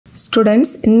Students,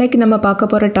 இன்னைக்கு நம்ம பார்க்க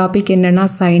போற டாபிக் என்னன்னா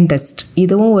சைன் டெஸ்ட்.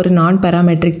 இதுவும் ஒரு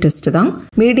non-parametric டெஸ்ட் தான்.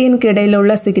 மீடியனுக்கு இடையில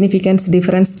உள்ள significance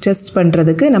difference டெஸ்ட்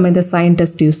பண்றதுக்கு நம்ம இந்த சைன்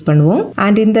டெஸ்ட் யூஸ் பண்ணுவோம்.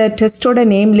 and இந்த டெஸ்டோட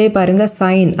நேம்லயே பாருங்க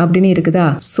சைன் அப்படினு இருக்குதா.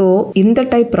 சோ இந்த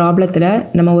டைப் ப்ராப்ளத்துல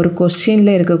நம்ம ஒரு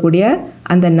क्वेश्चनல இருக்கக்கூடிய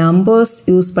அந்த நம்பர்ஸ்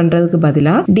யூஸ் பண்றதுக்கு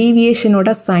பதிலா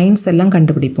டீவியேஷனோட சைன்ஸ் எல்லாம்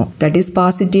கண்டுபிடிப்போம். தட் இஸ்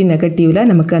பாசிட்டிவ் நெகட்டிவ்ல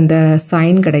நமக்கு அந்த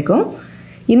சைன் கிடைக்கும்.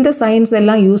 இந்த சைன்ஸ்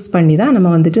எல்லாம் யூஸ் பண்ணி தான்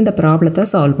நம்ம வந்துட்டு இந்த ப்ராப்ளத்தை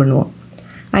சால்வ் பண்ணுவோம்.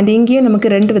 அண்ட் இங்கேயே நமக்கு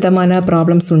ரெண்டு விதமான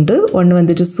ப்ராப்ளம்ஸ் உண்டு. ஒன்று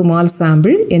வந்துட்டு ஸ்மால்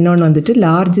சாம்பிள், இன்னொன்று வந்துட்டு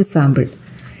லார்ஜ் சாம்பிள்.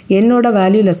 என்னோட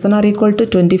value less than or equal to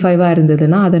 25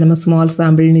 இருந்ததுன்னா அதை நம்ம ஸ்மால்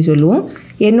சாம்பிள்னு சொல்லுவோம்.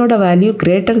 என்னோட வேல்யூ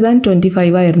greater than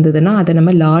 25 இருந்ததுன்னா அதை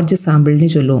நம்ம லார்ஜ்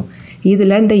சாம்பிள்னு சொல்லுவோம்.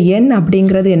 இதில் இந்த n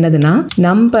அப்படிங்கிறது என்னதுன்னா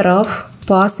number of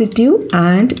positive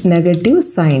and negative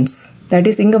science. That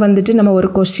is இங்கே வந்துட்டு நம்ம ஒரு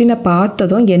கொஸ்டினை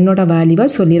பார்த்ததும் என்னோட வேல்யூவை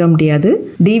சொல்லிட முடியாது.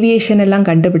 டீவியேஷன் எல்லாம்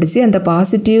கண்டுபிடிச்சி அந்த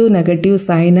பாசிட்டிவ் நெகட்டிவ்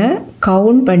சைனை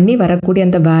கவுண்ட் பண்ணி வரக்கூடிய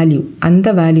அந்த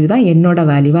வேல்யூ தான் என்னோட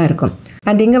வேல்யூவாக இருக்கும்.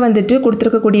 அண்ட் இங்கே வந்துட்டு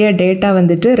கொடுத்துருக்கக்கூடிய டேட்டா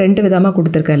வந்துட்டு ரெண்டு விதமாக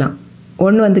கொடுத்துருக்கலாம்.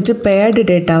 ஒன்று வந்துட்டு பேர்டு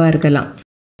டேட்டாவாக இருக்கலாம்,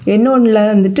 இன்னொன்றில்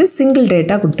வந்துட்டு சிங்கிள்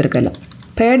டேட்டா கொடுத்துருக்கலாம்.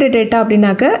 பேர்டு டேட்டா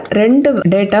அப்படின்னாக்க ரெண்டு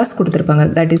டேட்டாஸ் கொடுத்துருப்பாங்க.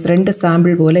 தட் இஸ் ரெண்டு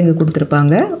சாம்பிள் போல் இங்கே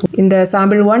கொடுத்துருப்பாங்க. இந்த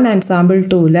சாம்பிள் 1 அண்ட் சாம்பிள்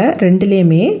 2ல்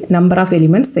ரெண்டுலேயுமே நம்பர் ஆஃப்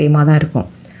எலிமெண்ட்ஸ் சேமாக தான் இருக்கும்.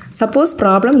 சப்போஸ்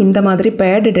ப்ராப்ளம் இந்த மாதிரி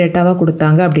பேர்டு டேட்டாவாக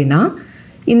கொடுத்தாங்க அப்படின்னா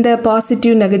இந்த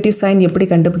பாசிட்டிவ் நெகட்டிவ் சைன் எப்படி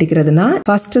கண்டுபிடிக்கிறதுனா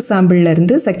ஃபர்ஸ்ட்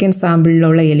சாம்பிள்லேருந்து செகண்ட் சாம்பிளில்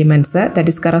உள்ள எலிமெண்ட்ஸை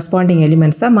தட் இஸ் கரஸ்பாண்டிங்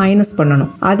எலிமெண்ட்ஸை மைனஸ்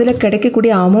பண்ணணும். அதில்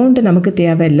கிடைக்கக்கூடிய அமௌண்ட் நமக்கு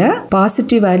தேவையில்லை.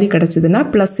 பாசிட்டிவ் வேல்யூ கிடச்சிதுன்னா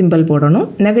ப்ளஸ் சிம்பிள் போடணும்,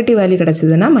 நெகட்டிவ் வேல்யூ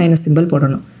கிடச்சிதுன்னா மைனஸ் சிம்பிள்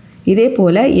போடணும். இதே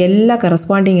போல் எல்லா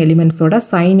கரஸ்பாண்டிங் எலிமெண்ட்ஸோட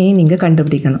சைனையும் நீங்கள்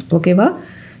கண்டுபிடிக்கணும். ஓகேவா?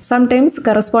 சம்டைம்ஸ்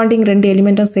கரஸ்பாண்டிங் ரெண்டு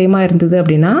எலிமெண்ட்டும் சேமாக இருந்தது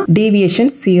அப்படின்னா டீவியேஷன்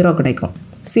 0 கிடைக்கும்.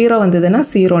 0 வந்ததுன்னா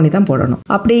 0ன்னு தான் போடணும்.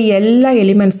 அப்படி எல்லா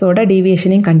எலிமெண்ட்ஸோட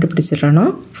டீவியேஷனையும் கண்டுபிடிச்சிடணும்.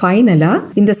 ஃபைனலாக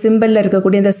இந்த சிம்பிளில்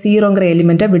இருக்கக்கூடிய இந்த 0ங்கிற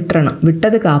எலிமெண்ட்டை விட்டுறணும்.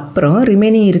 விட்டதுக்கு அப்புறம்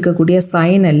ரிமைனிங் இருக்கக்கூடிய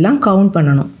சைன் எல்லாம் கவுண்ட்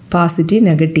பண்ணணும். பாசிட்டிவ்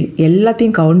நெகட்டிவ்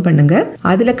எல்லாத்தையும் கவுண்ட் பண்ணுங்க.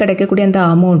 அதில் கிடைக்கக்கூடிய அந்த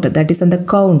அமௌண்ட் தட் இஸ் அந்த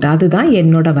கவுண்ட் அதுதான்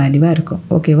என்னோட வேல்யூவாக இருக்கும்.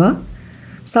 ஓகேவா?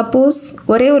 சப்போஸ்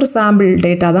ஒரே ஒரு சாம்பிள்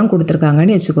டேட்டா தான்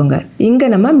கொடுத்துருக்காங்கன்னு வச்சுக்கோங்க. இங்கே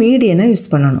நம்ம மீடியனை யூஸ்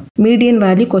பண்ணணும். மீடியன்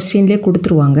வேல்யூ கொஸ்டின்லேயே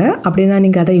கொடுத்துருவாங்க. அப்படின்னா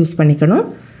நீங்கள் அதை யூஸ் பண்ணிக்கணும்.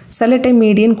 சில டைம்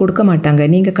மீடியன் கொடுக்க மாட்டாங்க,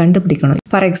 நீங்கள் கண்டுபிடிக்கணும்.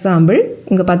 ஃபார் எக்ஸாம்பிள்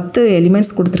இங்கே 10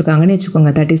 எலிமெண்ட்ஸ் கொடுத்துருக்காங்கன்னு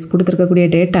வச்சுக்கோங்க. தட் இஸ் கொடுத்துருக்கக்கூடிய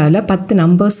டேட்டாவில் 10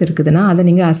 நம்பர்ஸ் இருக்குதுன்னா அதை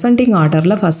நீங்கள் அசெண்டிங்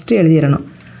ஆர்டரில் ஃபஸ்ட்டு எழுதிடணும்.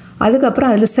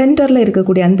 அதுக்கப்புறம் அதில் சென்டரில்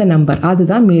இருக்கக்கூடிய அந்த நம்பர்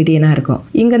அதுதான் மீடியனாக இருக்கும்.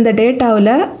 இங்கே இந்த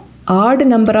டேட்டாவில் ஆட்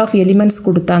நம்பர் ஆஃப் எலிமெண்ட்ஸ்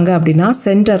கொடுத்தாங்க அப்படின்னா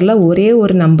சென்டரில் ஒரே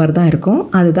ஒரு நம்பர் தான் இருக்கும்,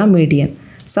 அதுதான் median.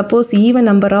 Suppose even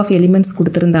number of elements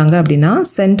கொடுத்துருந்தாங்க அப்படின்னா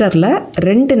சென்டரில்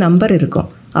 2 நம்பர் இருக்கும்.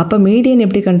 அப்போ மீடியன்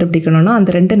எப்படி கண்டுபிடிக்கணும்னா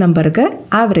அந்த 2 நம்பருக்கு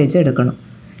ஆவரேஜ் எடுக்கணும்.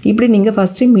 இப்படி நீங்கள்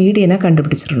ஃபஸ்ட்டு மீடியனை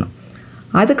கண்டுபிடிச்சிடணும்.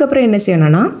 அதுக்கப்புறம் என்ன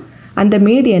செய்யணும்னா அந்த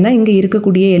மீடியனை இங்கே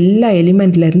இருக்கக்கூடிய எல்லா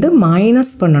எலிமெண்ட்லேருந்து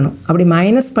மைனஸ் பண்ணணும். அப்படி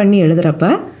மைனஸ் பண்ணி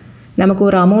எழுதுகிறப்ப நமக்கு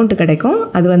ஒரு அமௌண்ட் கிடைக்கும்.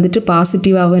 அது வந்துட்டு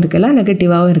பாசிட்டிவாகவும் இருக்கலாம்,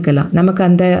 நெகட்டிவாகவும் இருக்கலாம். நமக்கு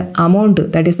அந்த அமௌண்ட்டு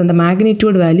தட் இஸ் அந்த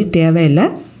மேக்னிடியூட் வேல்யூ தேவையில்லை.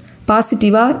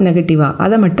 பாசிட்டிவாக நெகட்டிவாக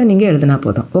அதை மட்டும் நீங்கள் எழுதினா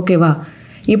போதும். ஓகேவா?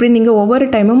 இப்படி நீங்கள் ஒவ்வொரு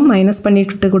டைமும் மைனஸ்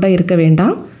பண்ணிக்கிட்டு கூட இருக்க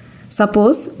வேண்டாம்.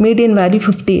 சப்போஸ் மீடியன் வேல்யூ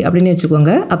 50 அப்படின்னு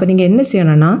வச்சுக்கோங்க. அப்போ நீங்கள் என்ன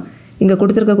செய்யணும்னா இங்கே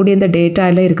கொடுத்துருக்கக்கூடிய இந்த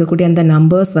டேட்டாவில் இருக்கக்கூடிய அந்த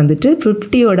நம்பர்ஸ் வந்துட்டு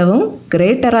 50யோடவும்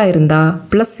கிரேட்டராக இருந்தால்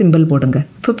ப்ளஸ் சிம்பிள் போடுங்க.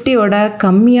 50யோட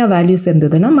கம்மியாக வேல்யூஸ்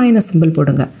இருந்ததுன்னா மைனஸ் சிம்பிள்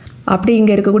போடுங்க. அப்படி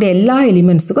இங்கே இருக்கக்கூடிய எல்லா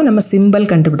எலிமெண்ட்ஸுக்கும் நம்ம சிம்பிள்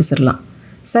கண்டுபிடிச்சிடலாம்.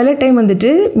 சில டைம் வந்துட்டு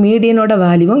மீடியனோட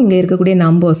வேல்யூவும் இங்கே இருக்கக்கூடிய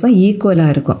நம்பர்ஸும்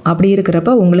ஈக்குவலாக இருக்கும். அப்படி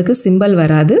இருக்கிறப்ப உங்களுக்கு சிம்பிள்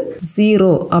வராது,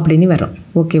 0 அப்படின்னு வரும்.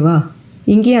 ஓகேவா?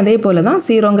 இங்கேயும் அதே போல் தான்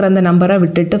 0ங்கிற அந்த நம்பரை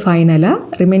விட்டுட்டு ஃபைனலாக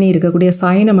ரிமைனிங் இருக்கக்கூடிய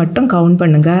சைனை மட்டும் கவுண்ட்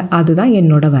பண்ணுங்கள். அதுதான்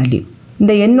என்னோட வேல்யூ.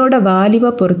 இந்த என்னோட வேல்யூவை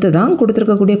பொறுத்து தான்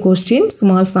கொடுத்துருக்கக்கூடிய கொஸ்டின்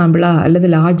ஸ்மால் சாம்பிளா அல்லது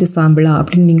லார்ஜ் சாம்பிளா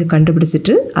அப்படின்னு நீங்கள்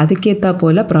கண்டுபிடிச்சிட்டு அதுக்கேற்றா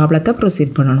போல் ப்ராப்ளத்தை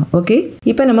ப்ரொசீட் பண்ணணும். ஓகே,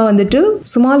 இப்போ நம்ம வந்துட்டு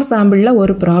ஸ்மால் சாம்பிளில்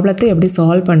ஒரு ப்ராப்ளத்தை எப்படி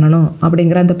சால்வ் பண்ணணும்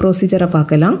அப்படிங்கிற அந்த ப்ரொசீஜரை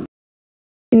பார்க்கலாம்.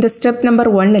 இந்த ஸ்டெப்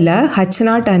நம்பர் 1ல்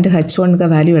H0 அண்ட் H1க்கு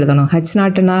வேல்யூ எழுதணும்.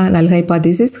 H0னா நல்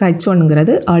ஹைபாதிசிஸ்,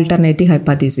 H1ங்கிறது ஆல்டர்னேட்டிவ்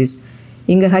ஹைபாதிசிஸ்.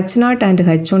 இங்கே H0 அண்ட்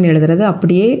H1 எழுதுறது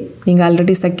அப்படியே நீங்கள்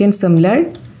ஆல்ரெடி செகண்ட் செம்மில்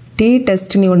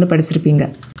டெஸ்ட்னு ஒன்று படிச்சிருப்பீங்க.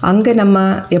 அங்கே நம்ம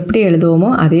எப்படி எழுதுவோமோ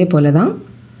அதே போல் தான்.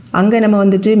 அங்கே நம்ம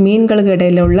வந்துட்டு மீன்களுக்கு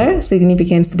இடையில் உள்ள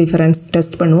சிக்னிஃபிகன்ஸ் டிஃபரன்ஸ்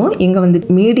டெஸ்ட் பண்ணுவோம். இங்கே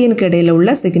வந்துட்டு மீடியனுக்கு இடையில்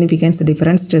உள்ள சிக்னிஃபிகன்ஸ்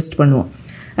டிஃபரன்ஸ் டெஸ்ட் பண்ணுவோம்.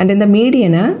 அண்ட் இந்த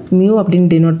மீடியனை மியூ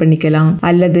அப்படின்னு டினோட் பண்ணிக்கலாம்,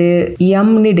 அல்லது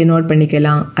எம்னு டினோட்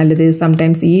பண்ணிக்கலாம், அல்லது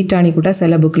சம்டைம்ஸ் ஈட்டானி கூட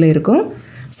சில புக்கில் இருக்கும்.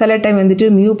 சில டைம் வந்துட்டு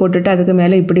மியூ போட்டுட்டு அதுக்கு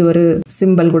மேலே இப்படி ஒரு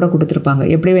சிம்பிள் கூட கொடுத்துருப்பாங்க.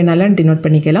 எப்படி வேணாலும் டினோட்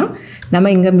பண்ணிக்கலாம்.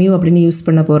 நம்ம இங்கே மியூ அப்படின்னு யூஸ்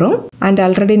பண்ண போகிறோம். அண்ட்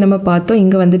ஆல்ரெடி நம்ம பார்த்தோம்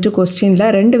இங்கே வந்துட்டு கொஸ்டினில்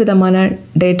 2 விதமான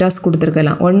டேட்டாஸ்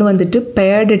கொடுத்துருக்கலாம். ஒன்று வந்துட்டு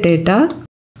bird data,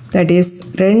 that is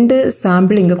 2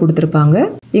 sample இங்கே கொடுத்துருப்பாங்க.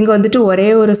 இங்கே வந்துட்டு ஒரே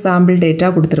ஒரு சாம்பிள் டேட்டா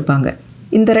கொடுத்துருப்பாங்க.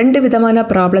 இந்த ரெண்டு விதமான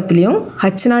ப்ராப்ளத்துலேயும்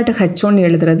H0 H1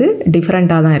 எழுதுறது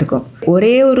டிஃப்ரெண்ட்டாக தான் இருக்கும்.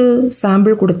 ஒரே ஒரு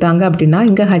சாம்பிள் கொடுத்தாங்க அப்படின்னா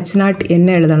இங்கே H0 என்ன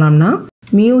எழுதலாம்னா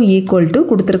மியூ ஈக்குவல் டு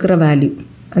கொடுத்துருக்கிற வேல்யூ.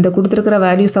 அந்த கொடுத்துருக்கிற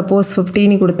வேல்யூ சப்போஸ்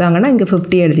 50 கொடுத்தாங்கன்னா இங்கே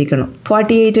 50 எழுதிக்கணும்.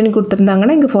 48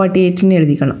 கொடுத்துருந்தாங்கன்னா இங்கே 48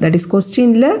 எழுதிக்கணும். தட் இஸ்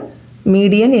கொஸ்டினில்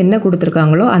மீடியன் என்ன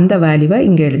கொடுத்துருக்காங்களோ அந்த வேல்யூவை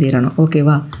இங்கே எழுதிடணும்.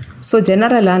 ஓகேவா? ஸோ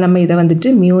ஜெனரலாக நம்ம இதை வந்துட்டு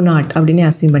மியூ நாட் அப்படின்னு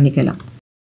அசீம் பண்ணிக்கலாம்.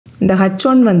 இந்த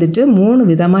H1 வந்துட்டு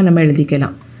 3 விதமாக நம்ம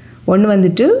எழுதிக்கலாம். ஒன்று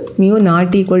வந்துட்டு mu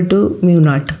not equal to mu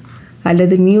not,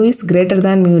 அல்லது mu is greater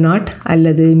than mu not,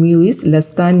 அல்லது mu is less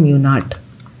than mu not.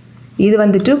 இது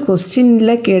வந்துட்டு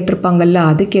கொஸ்டினில் கேட்டிருப்பாங்கல்ல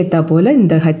அதுக்கேற்றா போல்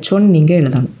இந்த H1 நீங்கள்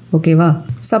எழுதணும். ஓகேவா?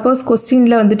 சப்போஸ்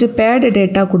கொஸ்டினில் வந்துட்டு பேடு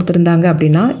டேட்டா கொடுத்துருந்தாங்க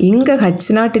அப்படின்னா இங்கே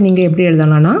H0 நீங்கள் எப்படி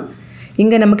எழுதலாம்னா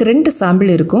இங்கே நமக்கு 2 சாம்பிள்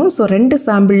இருக்கும். ஸோ 2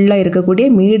 சாம்பிளில் இருக்கக்கூடிய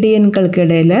மீடியன்களுக்கு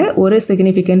இடையில் ஒரு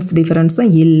சிக்னிஃபிகன்ஸ்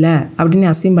டிஃபரன்ஸும் இல்லை அப்படின்னு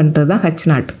அசீம் பண்ணுறது தான்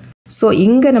H0. ஸோ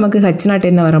இங்கே நமக்கு H0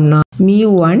 என்ன வரும்னா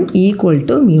μ1 ஈக்குவல்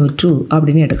டு μ2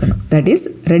 அப்படின்னு எடுக்கணும். தட் இஸ்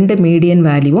 2 மீடியன்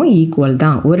வேல்யூவும் ஈக்குவல்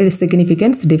தான், ஒரு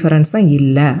சிக்னிஃபிகன்ஸ் டிஃபரன்ஸும்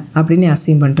இல்லை அப்படின்னு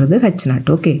அசீம் பண்ணுறது H0.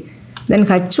 ஓகே, தென்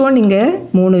H1 இங்கே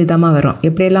 3 விதமாக வரும்.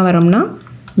 எப்படியெல்லாம் வரும்னா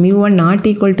μ1 நாட்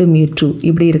ஈக்குவல் டு μ2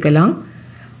 இப்படி இருக்கலாம்,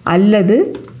 அல்லது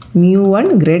μ1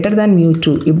 கிரேட்டர் தேன்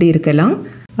μ2 இப்படி இருக்கலாம்,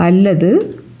 அல்லது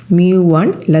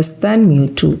μ1 லெஸ் தேன்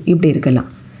μ2 இப்படி இருக்கலாம்.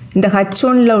 இந்த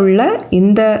H1ல் உள்ள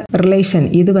இந்த ரிலேஷன்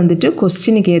இது வந்துட்டு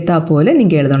கொஸ்டினுக்கு ஏற்றா போல்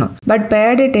நீங்கள் எழுதணும். பட்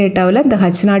பேடு டேட்டாவில் இந்த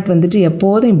H0 வந்துட்டு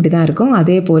எப்போதும் இப்படி தான் இருக்கும்.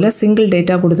 அதே போல் சிங்கிள்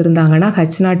டேட்டா கொடுத்துருந்தாங்கன்னா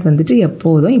H0 வந்துட்டு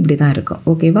எப்போதும் இப்படி தான் இருக்கும்.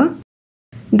 ஓகேவா?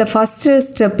 இந்த ஃபஸ்ட்டு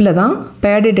ஸ்டெப்பில் தான்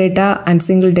pad data and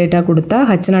single data கொடுத்தா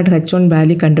H0 H1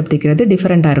 வேல்யூ கண்டுபிடிக்கிறது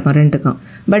டிஃப்ரெண்ட்டாக இருக்கும் ரெண்டுக்கும்.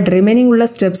 பட் ரிமைனிங் உள்ள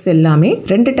ஸ்டெப்ஸ் எல்லாமே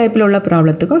 2 டைப்பில் உள்ள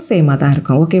ப்ராப்ளத்துக்கும் சேமாக தான்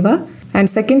இருக்கும். ஓகேவா?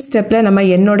 அண்ட் செகண்ட் ஸ்டெப்பில் நம்ம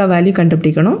என்னோட வேல்யூ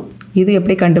கண்டுபிடிக்கணும். இது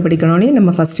எப்படி கண்டுபிடிக்கணும்னு நம்ம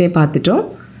ஃபஸ்ட்டே பார்த்துட்டோம்.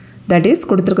 தட் இஸ்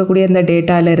கொடுத்துருக்கக்கூடிய அந்த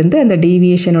டேட்டாவிலேருந்து அந்த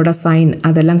டீவியேஷனோட சைன்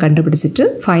அதெல்லாம் கண்டுபிடிச்சிட்டு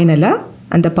ஃபைனலாக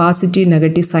அந்த பாசிட்டிவ்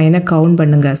நெகட்டிவ் சைனை கவுண்ட்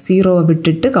பண்ணுங்கள். 0வை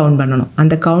விட்டுட்டு கவுண்ட் பண்ணணும்.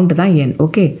 அந்த கவுண்ட் தான் n.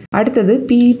 ஓகே, அடுத்தது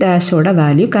P'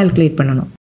 வேல்யூ கால்குலேட் பண்ணணும்.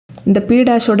 இந்த P'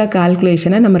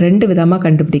 கால்குலேஷனை நம்ம 2 விதமாக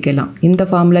கண்டுபிடிக்கலாம். இந்த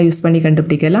ஃபார்முலா யூஸ் பண்ணி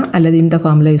கண்டுபிடிக்கலாம், அல்லது இந்த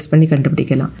ஃபார்முலா யூஸ் பண்ணி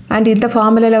கண்டுபிடிக்கலாம். அண்ட் இந்த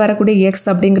ஃபார்முலாவில் வரக்கூடிய எக்ஸ்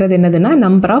அப்படிங்கிறது என்னதுன்னா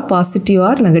number of positive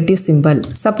or negative simple.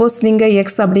 Suppose நீங்கள்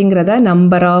எக்ஸ் அப்படிங்கிறத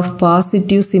நம்பர் ஆஃப்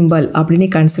பாசிட்டிவ் சிம்பிள் அப்படின்னு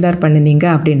கன்சிடர் பண்ணினீங்க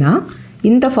அப்படின்னா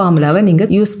இந்த ஃபார்முலாவை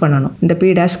நீங்கள் யூஸ் பண்ணணும் இந்த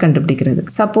P' கண்டுபிடிக்கிறது.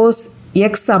 சப்போஸ்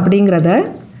எக்ஸ் அப்படிங்கிறத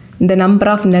இந்த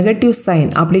நம்பர் ஆஃப் நெகட்டிவ் சைன்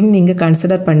அப்படின்னு நீங்கள்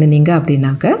கன்சிடர் பண்ணினீங்க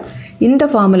அப்படின்னாக்க இந்த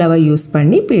ஃபார்முலாவை யூஸ்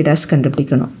பண்ணி P'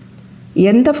 கண்டுபிடிக்கணும்.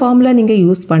 எந்த ஃபார்முலா நீங்கள்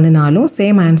யூஸ் பண்ணினாலும்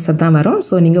சேம் ஆன்சர் தான் வரும்.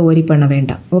 ஸோ நீங்கள் ஒரி பண்ண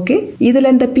வேண்டாம். ஓகே, இதில்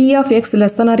இந்த P of X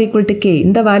less than or equal to k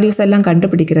இந்த வேல்யூஸ் எல்லாம்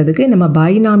கண்டுபிடிக்கிறதுக்கு நம்ம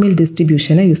பைனாமியல்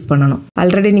டிஸ்ட்ரிபியூஷனை யூஸ் பண்ணணும்.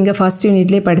 ஆல்ரெடி நீங்கள் ஃபர்ஸ்ட்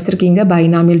யூனிட்லேயே படிச்சிருக்கீங்க.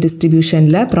 Binomial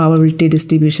டிஸ்ட்ரிபியூஷனில் probability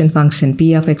distribution function P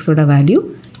of எக்ஸோட value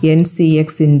NCX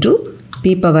into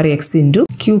P power X into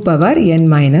Q power n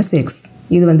minus X.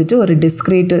 இது வந்துட்டு ஒரு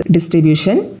டிஸ்கிரீட்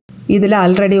டிஸ்ட்ரிபியூஷன். இதில்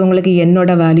ஆல்ரெடி உங்களுக்கு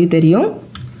என்னோட வேல்யூ தெரியும்,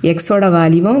 எக்ஸோட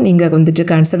வேல்யூவும் நீங்கள் வந்துட்டு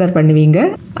கன்சிடர் பண்ணுவீங்க.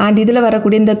 அண்ட் இதில்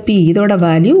வரக்கூடிய இந்த P இதோட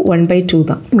வேல்யூ 1/2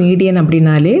 தான். மீடியன்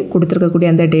அப்படின்னாலே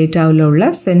கொடுத்துருக்கக்கூடிய அந்த டேட்டாவில்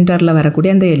உள்ள சென்டரில்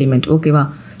வரக்கூடிய அந்த எலிமெண்ட். ஓகேவா?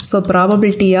 So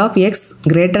probability of X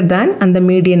greater than அந்த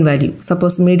மீடியன் வேல்யூ.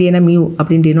 சப்போஸ் மீடியனை மியூ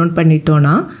அப்படின்னு டினோட்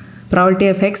பண்ணிட்டோன்னா probability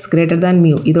of X greater than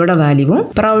mu இதோட வேல்யூவும்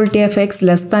probability of X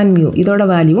less than mu இதோட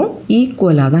வேல்யூவும்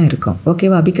ஈக்குவலாக தான் இருக்கும்.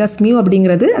 ஓகேவா? பிகாஸ் மியூ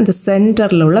அப்படிங்கிறது அந்த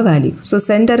சென்டரில் உள்ள வேல்யூ. ஸோ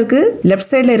சென்டருக்கு லெஃப்ட்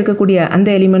சைடில் இருக்கக்கூடிய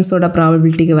அந்த எலிமெண்ட்ஸோட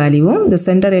ப்ராபபிலிட்டிக்கு வேல்யூவும் இந்த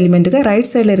சென்டர் எலிமெண்ட்டுக்கு ரைட்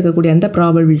சைடில் இருக்கக்கூடிய அந்த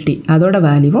ப்ராபபிலிட்டி அதோட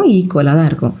வேல்யூவும் ஈக்குவலாக தான்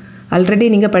இருக்கும். ஆல்ரெடி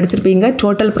நீங்கள் படிச்சிருப்பீங்க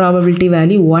டோட்டல் ப்ராபபிலிட்டி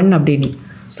வேல்யூ 1 அப்படின்னு.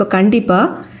 ஸோ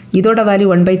கண்டிப்பாக இதோட வேல்யூ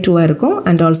 1/2 இருக்கும்.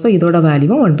 அண்ட் ஆல்சோ இதோட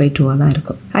வேல்யூவும் 1/2 தான்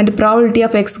இருக்கும். And probability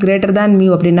of X greater than mu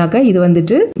அப்படின்னாக்கா இது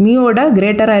வந்துட்டு மியூவோட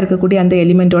கிரேட்டராக இருக்கக்கூடிய அந்த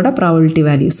எலிமெண்ட்டோட ப்ராபபிலிட்டி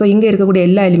வேல்யூ. ஸோ இங்கே இருக்கக்கூடிய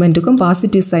எல்லா எலிமெண்ட்டுக்கும்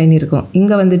பாசிட்டிவ் சைன் இருக்கும்,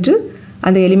 இங்கே வந்துட்டு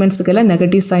அந்த எலிமெண்ட்ஸுக்கெல்லாம்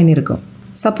நெகட்டிவ் சைன் இருக்கும்.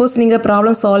 சப்போஸ் நீங்கள்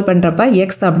ப்ராப்ளம் சால்வ் பண்ணுறப்ப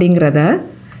எக்ஸ் அப்படிங்கிறத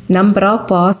நம்பர் ஆஃப்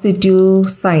பாசிட்டிவ்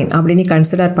சைன் அப்படின்னு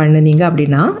கன்சிடர் பண்ணினீங்க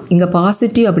அப்படின்னா இங்கே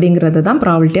பாசிட்டிவ் அப்படிங்கிறது தான்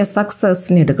ப்ராபபிலிட்டி ஆஃப்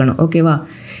சக்ஸஸ்ன்னு எடுக்கணும். ஓகேவா?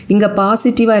 இங்கே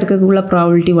பாசிட்டிவாக இருக்கக்குள்ள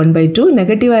ப்ராபபிலிட்டி 1/2,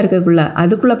 நெகட்டிவாக இருக்கக்குள்ள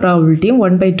அதுக்குள்ள ப்ராபபிலிட்டியும்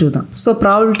 1/2 தான். ஸோ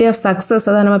ப்ராபபிலிட்டி ஆஃப் சக்ஸஸ்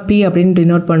தான் நம்ம P அப்படின்னு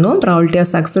டினோட் பண்ணுவோம். ப்ராபபிலிட்டி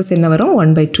ஆஃப் சக்ஸஸ் என்ன வரும்?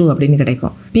 1/2 அப்படின்னு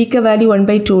கிடைக்கும். Pக்கு வேல்யூ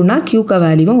 1/2னா Qக்கு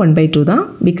வேல்யூவும் 1/2 தான்.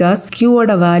 பிகாஸ்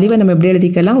Qவோட வேல்யூவை நம்ம எப்படி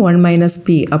எழுதிக்கலாம்? 1 -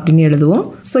 P அப்படின்னு எழுதுவோம்.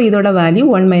 ஸோ இதோட வேல்யூ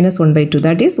 1 - 1/2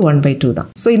 தட் இஸ் 1/2 தான்.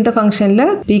 ஸோ இந்த ஃபங்க்ஷனில்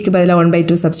Pக்கு பதிலாக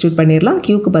 1/2 சப்ஸ்டியூட் பண்ணிடலாம்,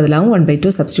 Qக்கு பதிலாகவும் 1/2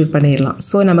 சப்ஸ்டியூட் பண்ணிடலாம்.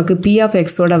 ஸோ நமக்கு P ஆஃப்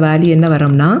எக்ஸோட வேல்யூ என்ன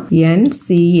வரும்னா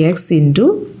NCX into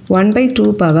 1/2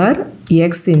 power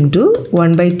X into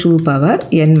 1/2 power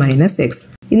n minus X.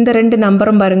 இந்த ரெண்டு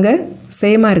நம்பரும் பாருங்கள்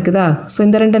சேமாக இருக்குதா? ஸோ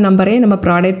இந்த ரெண்டு நம்பரையும் நம்ம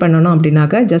ப்ராடக்ட் பண்ணணும்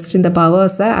அப்படின்னாக்க ஜஸ்ட் இந்த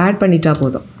பவர்ஸை ஆட் பண்ணிட்டா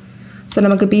போதும். ஸோ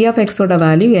நமக்கு p of x ஓட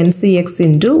value ncx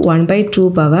into 1 by 2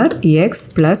 power x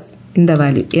plus இந்த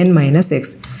வேல்யூ n minus x.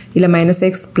 இல்லை minus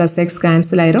X plus X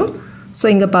cancel ஆயிரும். ஸோ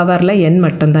இங்கே பவரில் n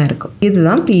மட்டும்தான் இருக்கும்.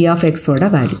 இதுதான் p of x ஓட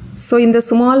வேல்யூ. ஸோ இந்த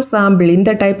ஸ்மால் சாம்பிள்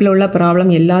இந்த டைப்பில் உள்ள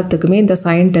ப்ராப்ளம் எல்லாத்துக்குமே இந்த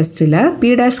சைன் டெஸ்ட்டில்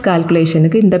p dash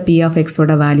கால்குலேஷனுக்கு இந்த p of x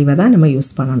ஓட வேல்யூவை தான் நம்ம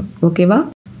யூஸ் பண்ணணும். ஓகேவா?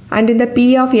 அண்ட் இந்த p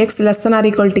of x less than or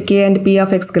equal to k and p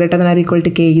of x greater than or equal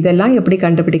to k இதெல்லாம் எப்படி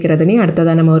கண்டுபிடிக்கிறதுன்னு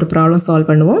அடுத்ததான் நம்ம ஒரு ப்ராப்ளம் சால்வ்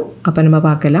பண்ணுவோம். அப்போ நம்ம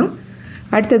பார்க்கலாம்.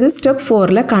 அடுத்தது ஸ்டெப்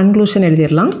 4ல் கன்க்ளூஷன்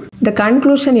எழுதிடலாம். இந்த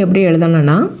கன்க்ளூஷன் எப்படி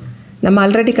எழுதணும்னா நம்ம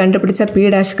ஆல்ரெடி கண்டுபிடிச்ச p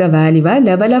dash வேல்யூவை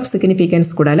லெவல் ஆஃப் சிக்னிஃபிகன்ஸ்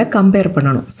கூட கம்பேர்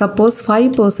பண்ணணும். சப்போஸ்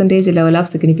 5% லெவல்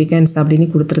ஆஃப் சிக்னிஃபிகன்ஸ் அப்படின்னு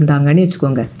கொடுத்துருந்தாங்கன்னு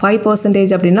வச்சுக்கோங்க.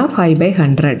 5% அப்படின்னா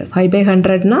 5/100.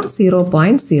 5/100னா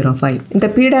 0.05. இந்த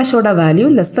p dash ஓட value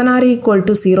less than or equal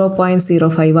to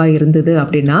 0.05 இருந்தது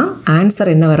அப்படின்னா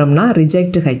ஆன்சர் என்ன வரும்னா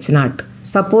reject h0.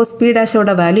 Suppose p dash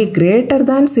ஓட வேல்யூ கிரேட்டர்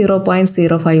than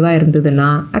 0.05 இருந்ததுன்னா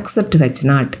அக்செப்ட்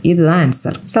h0. இதுதான்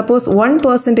answer. Suppose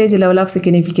 1% level of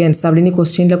significance அப்படின்னு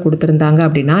கொஸ்டினில் கொடுத்துருந்தாங்க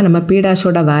அப்படின்னா நம்ம p dash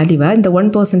ஓட வேல்யூவை இந்த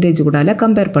 1% கூட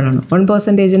கம்பேர் பண்ணணும்.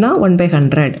 1%னா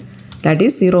 1/100. That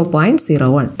is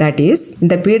 0.01. That is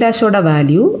இந்த p dash ஓட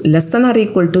value less than or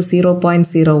equal to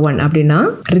 0.01 அப்படின்னா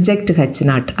reject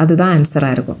h0. அதுதான்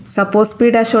ஆன்சராக இருக்கும். சப்போஸ் p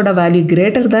dash ஓட வேல்யூ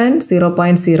greater than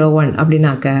 0.01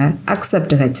 அப்படின்னாக்க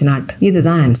accept h0.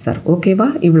 இதுதான் ஆன்சர். ஓகேவா?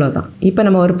 இவ்வளோதான். இப்போ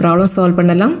நம்ம ஒரு ப்ராப்ளம் சால்வ்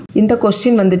பண்ணலாம். இந்த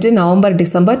கொஸ்டின் வந்துட்டு நவம்பர்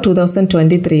டிசம்பர்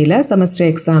 2023ல் செமஸ்டர்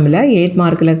எக்ஸாமில் 8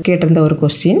 மார்க்கில் கேட்டிருந்த ஒரு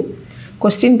கொஸ்டின்.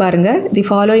 Question பாருங்க. The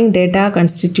following data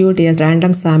constitute a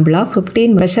random sample of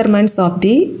 15 measurements of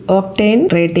the octane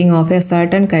rating of a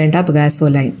certain kind of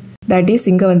gasoline. That is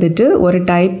இங்க வந்துட்டு ஒரு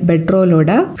டைப்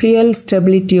பெட்ரோலோட ஃபியூயல்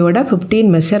ஸ்டெபிலிட்டியோட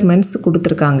 15 மெஷர்மெண்ட்ஸ்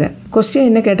கொடுத்துருக்காங்க. கொஸ்டின்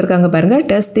என்ன கேட்டிருக்காங்க பாருங்க.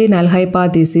 Test the null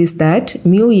hypothesis that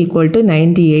mu equal to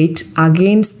 98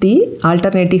 against the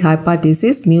alternative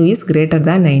hypothesis mu is greater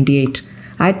than 98.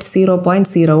 At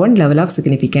 0.01 level of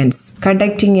significance.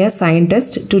 Conducting a sign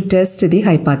test to test the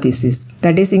hypothesis.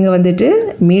 That is இங்க வந்துட்டு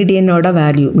மீடியனோட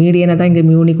value, மீடியனை தான் இங்கே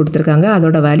மியூனி கொடுத்துருக்காங்க,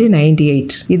 அதோட value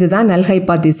 98. இதுதான் நல்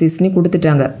ஹைபாத்திசிஸ்னு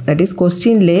கொடுத்துட்டாங்க. That is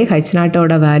கொஸ்டின்லேயே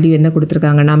h0ஓட value என்ன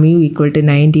கொடுத்துருக்காங்கன்னா மியூ ஈக்குவல் டு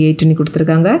 98ன்னு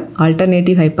கொடுத்துருக்காங்க.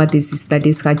 Alternative hypothesis that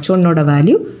is h1ஓட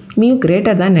value mu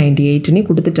greater than 98ன்னு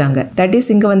கொடுத்துட்டாங்க. தட்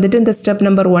இஸ் இங்கே வந்துட்டு இந்த ஸ்டெப்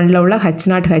நம்பர் 1ல் உள்ள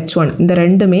h0 h1 இந்த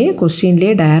ரெண்டுமே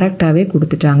கொஸ்டின்லேயே டைரக்டாகவே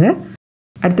கொடுத்துட்டாங்க.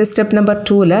 அடுத்த ஸ்டெப் நம்பர்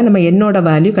 2ல் நம்ம என்னோட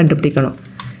வேல்யூ கண்டுபிடிக்கணும்.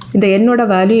 இந்த என்னோட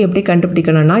வேல்யூ எப்படி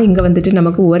கண்டுபிடிக்கணும்னா இங்கே வந்துட்டு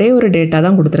நமக்கு ஒரே ஒரு டேட்டா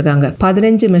தான் கொடுத்துருக்காங்க.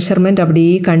 15 மெஷர்மெண்ட்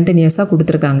அப்படியே கண்டினியூஸாக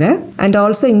கொடுத்துருக்காங்க. அண்ட்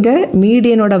ஆல்சோ இங்கே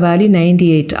மீடியனோட வேல்யூ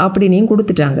 98 அப்படின்னும்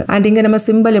கொடுத்துட்டாங்க. அண்ட் இங்கே நம்ம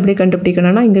சிம்பிள் எப்படி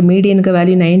கண்டுபிடிக்கணும்னா இங்கே மீடியனுக்கு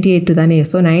வேல்யூ 98 தானே.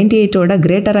 ஸோ 98ஓட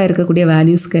கிரேட்டராக இருக்கக்கூடிய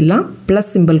வேல்யூஸ்க்கு எல்லாம்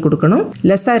ப்ளஸ் சிம்பிள் கொடுக்கணும்,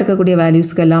 லெஸ்ஸாக இருக்கக்கூடிய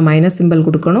வேல்யூஸ்க்கு எல்லாம் மைனஸ் சிம்பிள்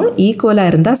கொடுக்கணும்,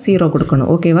 ஈக்குவலாக இருந்தால் 0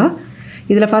 கொடுக்கணும். ஓகேவா?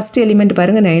 இதில் ஃபஸ்ட் எலிமெண்ட்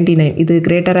பாருங்கள் 99. இது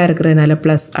கிரேட்டராக இருக்கிறதுனால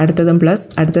ப்ளஸ், அடுத்ததும் ப்ளஸ்,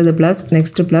 அடுத்தது ப்ளஸ்,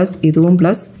 நெக்ஸ்ட் ப்ளஸ், இதுவும்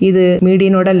ப்ளஸ். இது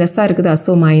மீடியனோட லெஸ்ஸாக இருக்குது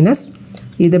அசோ மைனஸ்,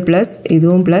 இது ப்ளஸ்,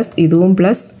 இதுவும் ப்ளஸ், இதுவும்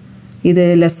ப்ளஸ். இது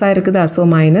லெஸ்ஸாக இருக்குது அசோ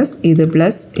மைனஸ், இது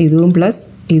ப்ளஸ், இதுவும் ப்ளஸ்,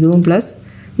 இதுவும் ப்ளஸ்.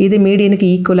 இது மீடியனுக்கு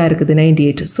ஈக்குவலாக இருக்குது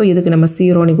 98. ஸோ இதுக்கு நம்ம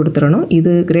 0ன்னு கொடுத்துடணும்.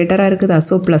 இது கிரேட்டராக இருக்குது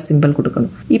அசோ ப்ளஸ் சிம்பிள்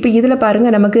கொடுக்கணும். இப்போ இதில்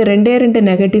பாருங்கள் நமக்கு ரெண்டே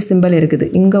நெகட்டிவ் சிம்பிள் இருக்குது.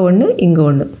 இங்கே ஒன்று, இங்கே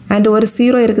ஒன்று. அண்ட் ஒரு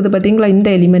 0 இருக்குது பார்த்தீங்களா, இந்த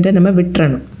எலிமெண்ட்டை நம்ம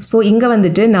விட்டுறணும். ஸோ இங்கே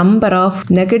வந்துட்டு நம்பர் ஆஃப்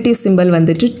நெகட்டிவ் சிம்பிள்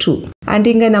வந்துட்டு 2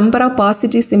 அண்ட் இங்கே நம்பர் ஆஃப்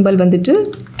பாசிட்டிவ் சிம்பிள் வந்துட்டு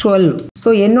 12.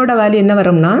 ஸோ என்னோட வேல்யூ என்ன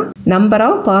வரும்னா number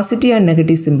of positive and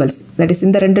negative symbols that is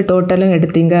இந்த ரெண்டு டோட்டலும்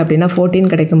எடுத்தீங்க அப்படின்னா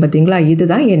 14 கிடைக்கும் பார்த்தீங்களா.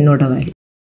 இதுதான் என்னோட வேல்யூ.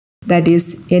 தட் இஸ்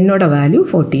என்னோட வேல்யூ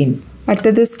 14.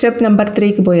 அடுத்தது ஸ்டெப் நம்பர்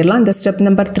 3க்கு போயிடலாம். இந்த ஸ்டெப்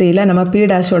நம்பர் 3ல் நம்ம p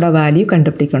dash-ஓட வேல்யூ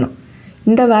கண்டுபிடிக்கணும்.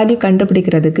 இந்த வேல்யூ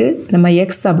கண்டுபிடிக்கிறதுக்கு நம்ம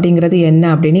எக்ஸ் அப்படிங்கிறது என்ன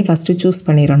அப்படின்னு ஃபஸ்ட்டு சூஸ்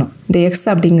பண்ணிடணும். இந்த எக்ஸ்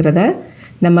அப்படிங்கிறத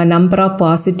நம்ம நம்பர் ஆஃப்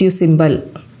பாசிட்டிவ் சிம்பிள்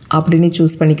அப்படின்னு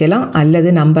சூஸ் பண்ணிக்கலாம், அல்லது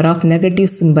நம்பர் ஆஃப்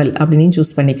நெகட்டிவ் சிம்பிள் அப்படின்னு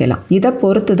சூஸ் பண்ணிக்கலாம். இதை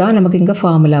பொறுத்து தான் நமக்கு இங்கே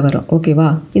ஃபார்முலா வரும்.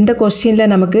 ஓகேவா? இந்த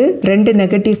கொஸ்டினில் நமக்கு 2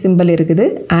 நெகட்டிவ் சிம்பிள் இருக்குது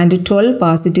அண்ட் 12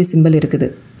 பாசிட்டிவ் சிம்பிள் இருக்குது.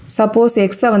 சப்போஸ்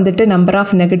எக்ஸை வந்துட்டு நம்பர்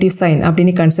ஆஃப் நெகட்டிவ் சைன்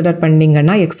அப்படின்னு கன்சிடர்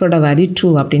பண்ணிங்கன்னா எக்ஸோட வேல்யூ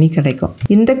 2 அப்படின்னு கிடைக்கும்.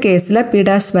 இந்த கேஸில் p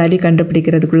dash value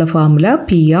கண்டுபிடிக்கிறதுக்குள்ள formula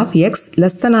p of x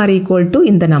less than or equal to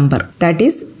இந்த நம்பர். தட்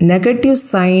இஸ் நெகட்டிவ்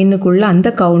சைனுக்குள்ள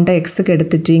அந்த கவுண்டை எக்ஸுக்கு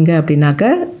எடுத்துட்டீங்க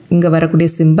அப்படின்னாக்க இங்கே வரக்கூடிய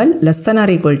simple less than or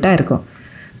equal to இருக்கும்.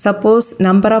 Suppose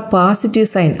number of positive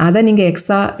sign அதை நீங்கள்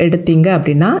எக்ஸா எடுத்தீங்க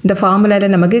அப்படின்னா இந்த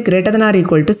ஃபார்முலாவில் நமக்கு greater than or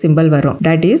equal to simple வரும்.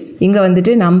 தட் இஸ் இங்கே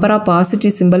வந்துட்டு நம்பர் ஆஃப்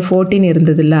பாசிட்டிவ் சிம்பிள் 14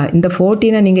 இருந்ததில்ல, இந்த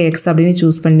 14 நீங்கள் எக்ஸ் அப்படின்னு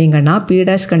சூஸ் பண்ணீங்கன்னா p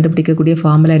dash கண்டுபிடிக்கக்கூடிய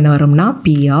ஃபார்முலா என்ன வரும்னா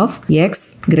p of x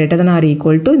greater than or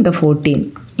equal to இந்த 14.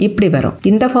 இப்படி வரும்.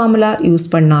 இந்த ஃபார்முலா யூஸ்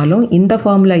பண்ணாலும் இந்த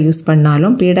ஃபார்முலா யூஸ்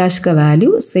பண்ணாலும் p டாஷ்க்கு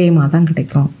வேல்யூ சேமாக தான்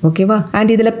கிடைக்கும். ஓகேவா?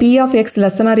 அண்ட் இதில் p of x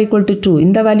less than or equal to 2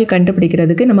 இந்த வேல்யூ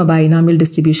கண்டுபிடிக்கிறதுக்கு நம்ம பைனாமியல்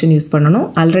டிஸ்ட்ரிபியூஷன் யூஸ் பண்ணணும்.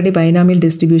 ஆல்ரெடி பைனாமியல்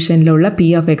டிஸ்ட்ரிபியூஷனில் உள்ள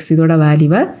p of x இதோட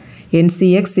வேல்யூவை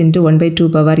ncx into 1/2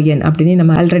 power n அப்படின்னு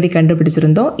நம்ம ஆல்ரெடி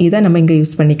கண்டுபிடிச்சிருந்தோம். இதை நம்ம இங்கே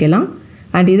யூஸ் பண்ணிக்கலாம்.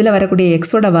 அண்ட் இதில் வரக்கூடிய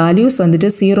எக்ஸோட வேல்யூஸ் வந்துட்டு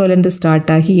 0லேருந்து ஸ்டார்ட்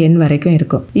ஆகி n வரைக்கும்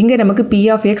இருக்கும். இங்கே நமக்கு p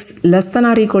of x less than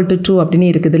or equal to 2 அப்படின்னு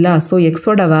இருக்குதுல்ல. ஸோ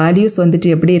எக்ஸோட வேல்யூஸ் வந்துட்டு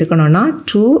எப்படி இருக்கணும்னா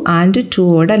 2 and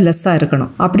 2ஓட லெஸ்ஸாக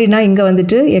இருக்கணும். அப்படின்னா இங்கே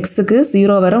வந்துட்டு எக்ஸுக்கு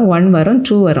 0 வரும், 1 வரும்,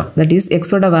 2 வரும். தட் இஸ்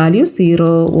எக்ஸோட value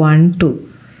 0, 1, 2.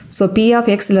 So p of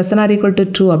x less than or equal to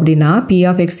 2 அப்படின்னா p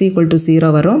of x equal to 0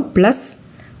 வரும் plus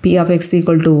p of x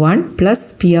equal to 1 plus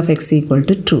p of x equal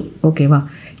to 2. ஓகேவா?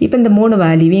 இப்போ இந்த 3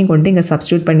 வேல்யூவையும் கொண்டு இங்கே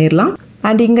சப்ஸ்டியூட் பண்ணிடலாம்.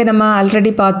 அண்ட் இங்கே நம்ம ஆல்ரெடி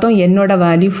பார்த்தோம் என்னோட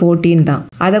வேல்யூ 14 தான்.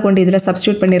 அதை கொண்டு இதில்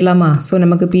சப்ஸ்டியூட் பண்ணிடலாமா? ஸோ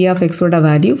நமக்கு p of xோட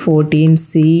value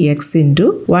 14cx into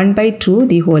 1/2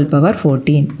 the whole power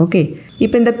 14. Okay,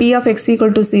 இப்போ இந்த p of x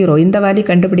equal to 0 இந்த வேல்யூ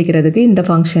கண்டுபிடிக்கிறதுக்கு இந்த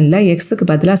ஃபங்க்ஷனில் எக்ஸுக்கு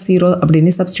பதிலாக 0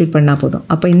 அப்படின்னு சப்ஸ்டியூட் பண்ணால் போதும்.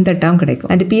 அப்போ இந்த டேர்ம்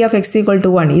கிடைக்கும். And p of x equal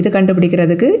to 1 இது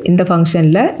கண்டுபிடிக்கிறதுக்கு இந்த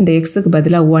ஃபங்க்ஷனில் இந்த எக்ஸுக்கு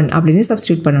பதிலாக 1 அப்படின்னு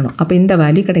சப்ஸ்டியூட் பண்ணணும். அப்போ இந்த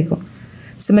வேல்யூ கிடைக்கும்.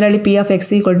 Similarly, p of x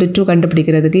equal to 2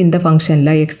 கண்டுபிடிக்கிறதுக்கு இந்த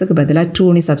ஃபங்க்ஷனில் எக்ஸுக்கு பதிலாக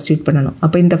 2னு சப்ஸ்டியூட் பண்ணணும்.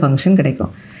 அப்போ இந்த ஃபங்க்ஷன்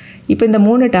கிடைக்கும். இப்போ இந்த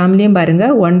 3 டேர்ம்லேயும்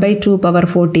பாருங்கள் 1/2 power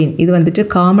 14 இது வந்துட்டு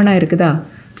காமனாக இருக்குதா?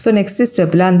 ஸோ நெக்ஸ்ட்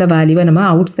ஸ்டெப்பில் அந்த வேல்யூவை நம்ம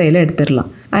அவுட் சைடில்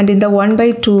எடுத்துடலாம். அண்ட் இந்த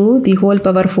 1/2 the whole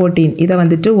power 14 இதை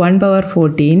வந்துட்டு 1 power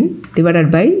 14 divided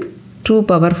by 2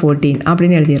 power 14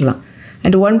 அப்படின்னு எழுதிடலாம்.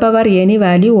 அண்ட் 1 power எனி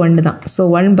வேல்யூ 1 தான். ஸோ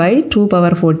 1/2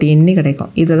 power 14 கிடைக்கும்.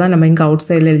 இதை தான் நம்ம இங்கே அவுட்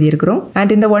சைடில் எழுதியிருக்கிறோம்.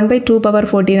 அண்ட் இந்த 1/2 power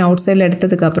 14 அவுட் சைடில்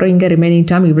எடுத்ததுக்கப்புறம் இங்கே ரிமைனிங்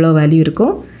டேர்ம் இவ்வளோ வேல்யூ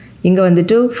இருக்கும். இங்கே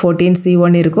வந்துட்டு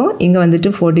 14c1 இருக்கும், இங்கே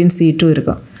வந்துட்டு 14c2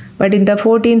 இருக்கும். பட் இந்த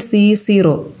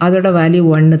 14c0 அதோட வேல்யூ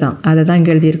 1 தான். அதை தான்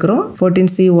இங்கே எழுதியிருக்கிறோம்.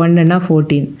 14c1ன்னா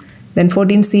 14, தென்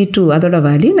 14c2 அதோட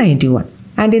வேல்யூ 91.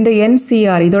 அண்ட் இந்த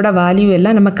NCR இதோட வேல்யூ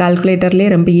எல்லாம் நம்ம கால்குலேட்டர்லேயே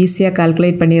ரொம்ப ஈஸியாக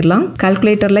கால்குலேட் பண்ணிடலாம்.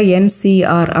 கால்குலேட்டரில்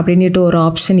NCR அப்படின்ட்டு ஒரு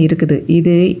ஆப்ஷன் இருக்குது.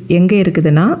 இது எங்கே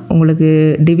இருக்குதுன்னா உங்களுக்கு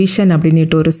டிவிஷன்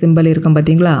அப்படின்ட்டு ஒரு சிம்பிள் இருக்கும்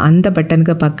பார்த்தீங்களா, அந்த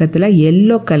பட்டனுக்கு பக்கத்தில்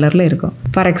எல்லோ கலரில் இருக்கும்.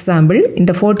 ஃபார் எக்ஸாம்பிள்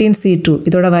இந்த 14c2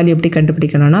 இதோட வேல்யூ எப்படி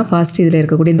கண்டுபிடிக்கணும்னா ஃபர்ஸ்ட் இதில்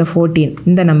இருக்கக்கூடிய இந்த 14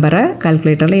 இந்த நம்பரை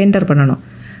கால்குலேட்டரில் என்டர் பண்ணணும்.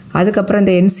 அதுக்கப்புறம்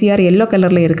இந்த NCR எல்லோ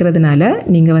கலரில் இருக்கிறதுனால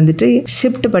நீங்கள் வந்துட்டு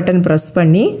ஷிஃப்ட் பட்டன் ப்ரெஸ்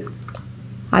பண்ணி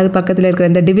அது பக்கத்தில் இருக்கிற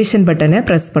இந்த டிவிஷன் பட்டனை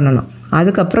ப்ரெஸ் பண்ணணும்.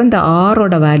 அதுக்கப்புறம் இந்த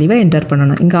ஆரோட வேல்யூவை என்டர்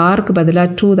பண்ணணும். இங்கே ஆருக்கு பதிலாக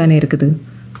 2 தானே இருக்குது.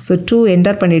 ஸோ 2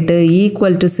 என்டர் பண்ணிவிட்டு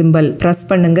ஈக்குவல் டு சிம்பிள் ப்ரெஸ்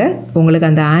பண்ணுங்கள். உங்களுக்கு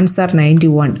அந்த ஆன்சர்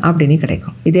 91 அப்படின்னு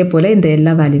கிடைக்கும். இதே போல் இந்த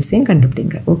எல்லா வேல்யூஸையும்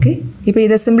கண்டுபிடிங்க. ஓகே, இப்போ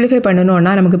இதை சிம்பிளிஃபை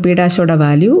பண்ணணும்னா நமக்கு p டாஷோட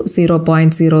வேல்யூ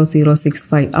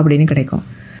 0.0065 அப்படின்னு கிடைக்கும்.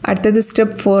 அடுத்தது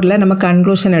ஸ்டெப் 4ல் நம்ம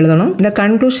கன்க்ளூஷன் எழுதணும். இந்த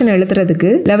கன்க்ளூஷன் எழுதுறதுக்கு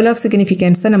லெவல் ஆஃப்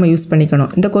சிக்னிஃபிகன்ஸை நம்ம யூஸ் பண்ணிக்கணும்.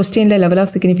 இந்த கொஸ்டினில் லெவல்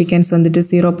ஆஃப் சிக்னிஃபிகன்ஸ் வந்துட்டு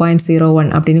 0.01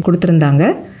 அப்படின்னு கொடுத்துருந்தாங்க.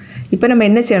 இப்போ நம்ம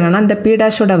என்ன செய்யணும்னா இந்த p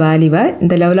டாஷோட வேல்யூவை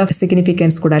இந்த லெவல் ஆஃப்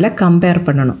சிக்னிஃபிகன்ஸ் கூட கம்பேர்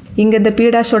பண்ணணும். இங்கே இந்த p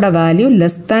டாஷோட value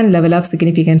less than level of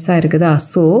சிக்னிஃபிகன்ஸாக இருக்குதா?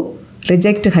 ஸோ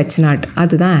ரிஜெக்ட் H0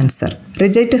 அதுதான் ஆன்சர்.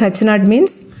 ரிஜெக்ட் H0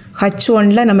 மீன்ஸ்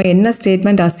H1ல் நம்ம என்ன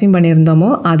ஸ்டேட்மெண்ட் அஸ்யூம் பண்ணியிருந்தோமோ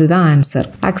அதுதான் ஆன்சர்.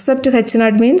 அக்செப்ட்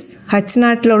H0 மீன்ஸ்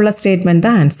H0ல் உள்ள ஸ்டேட்மெண்ட்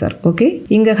தான் ஆன்சர். ஓகே,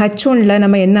 இங்கே H1ல்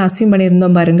நம்ம என்ன அஸ்யூம்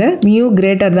பண்ணியிருந்தோம் பாருங்கள், mu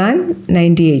greater than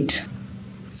 98.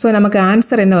 ஸோ நமக்கு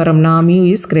ஆன்சர் என்ன வரும்னா mu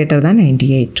is greater than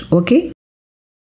 98. Okay.